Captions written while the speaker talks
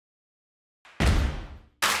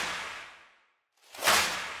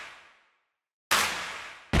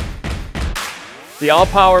The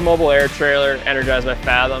all-power mobile air trailer, energized by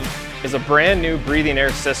Fathom, is a brand new breathing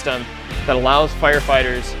air system that allows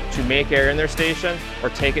firefighters to make air in their station or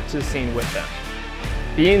take it to the scene with them.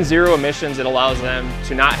 Being zero emissions, it allows them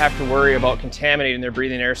to not have to worry about contaminating their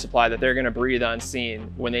breathing air supply that they're going to breathe on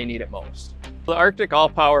scene when they need it most. The Arctic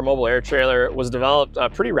all-power mobile air trailer was developed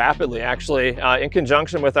pretty rapidly, actually, in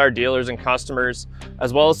conjunction with our dealers and customers,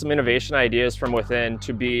 as well as some innovation ideas from within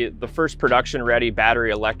to be the first production-ready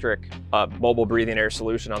battery electric mobile breathing air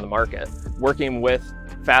solution on the market. Working with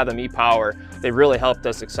Fathom E-Power, they really helped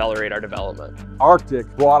us accelerate our development. Arctic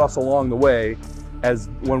brought us along the way as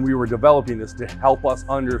when we were developing this to help us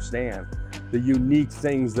understand the unique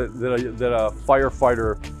things that a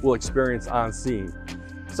firefighter will experience on scene.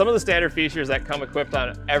 Some of the standard features that come equipped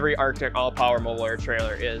on every Arctic all-power mobile air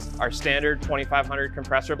trailer is our standard 2500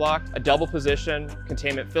 compressor block, a double position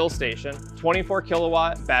containment fill station, 24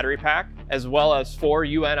 kilowatt battery pack, as well as 4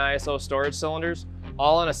 UN ISO storage cylinders,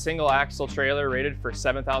 all on a single axle trailer rated for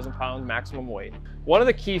 7,000 pound maximum weight. One of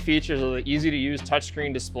the key features of the easy to use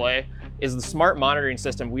touchscreen display is the smart monitoring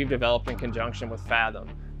system we've developed in conjunction with Fathom.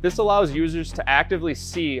 This allows users to actively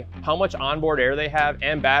see how much onboard air they have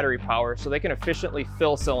and battery power so they can efficiently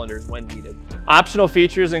fill cylinders when needed. Optional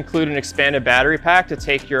features include an expanded battery pack to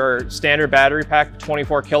take your standard battery pack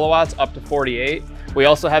 24 kilowatts up to 48. We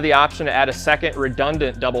also have the option to add a second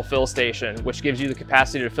redundant double fill station, which gives you the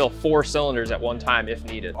capacity to fill 4 cylinders at one time if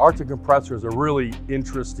needed. Arctic compressor is a really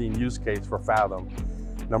interesting use case for Fathom.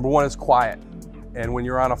 Number one is quiet. And when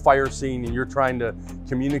you're on a fire scene and you're trying to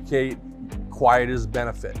communicate, quiet is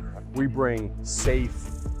benefit. We bring safe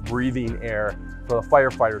breathing air for the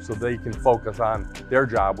firefighters so they can focus on their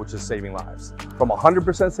job, which is saving lives. From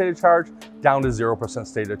 100% state of charge down to 0%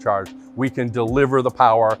 state of charge, we can deliver the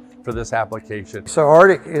power for this application. So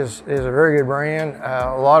Arctic is a very good brand.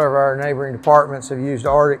 A lot of our neighboring departments have used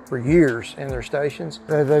Arctic for years in their stations.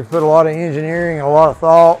 They've put a lot of engineering and a lot of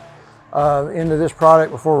thought into this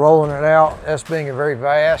product before rolling it out. Us being a very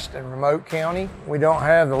vast and remote county, we don't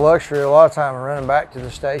have the luxury a lot of time of running back to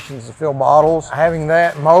the stations to fill bottles. Having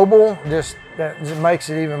that mobile just makes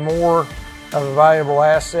it even more of a valuable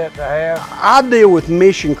asset to have. I deal with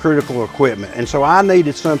mission critical equipment, and so I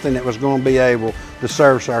needed something that was going to be able to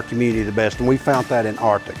service our community the best, and we found that in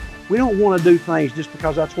Arctic. We don't want to do things just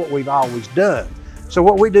because that's what we've always done. So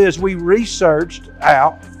what we do is we researched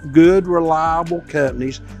out good, reliable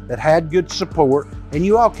companies that had good support, and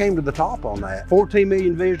you all came to the top on that. 14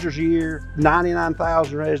 million visitors a year,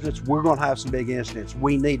 99,000 residents, we're gonna have some big incidents.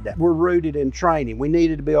 We need that. We're rooted in training. We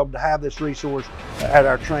needed to be able to have this resource at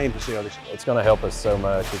our training facilities. It's gonna help us so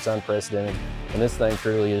much. It's unprecedented, and this thing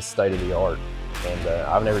truly is state of the art. And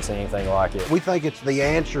I've never seen anything like it. We think it's the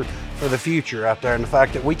answer for the future out there, and the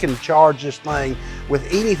fact that we can charge this thing with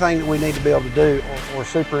anything that we need to be able to do. We're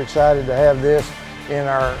super excited to have this in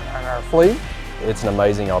our fleet. It's an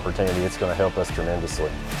amazing opportunity. It's going to help us tremendously.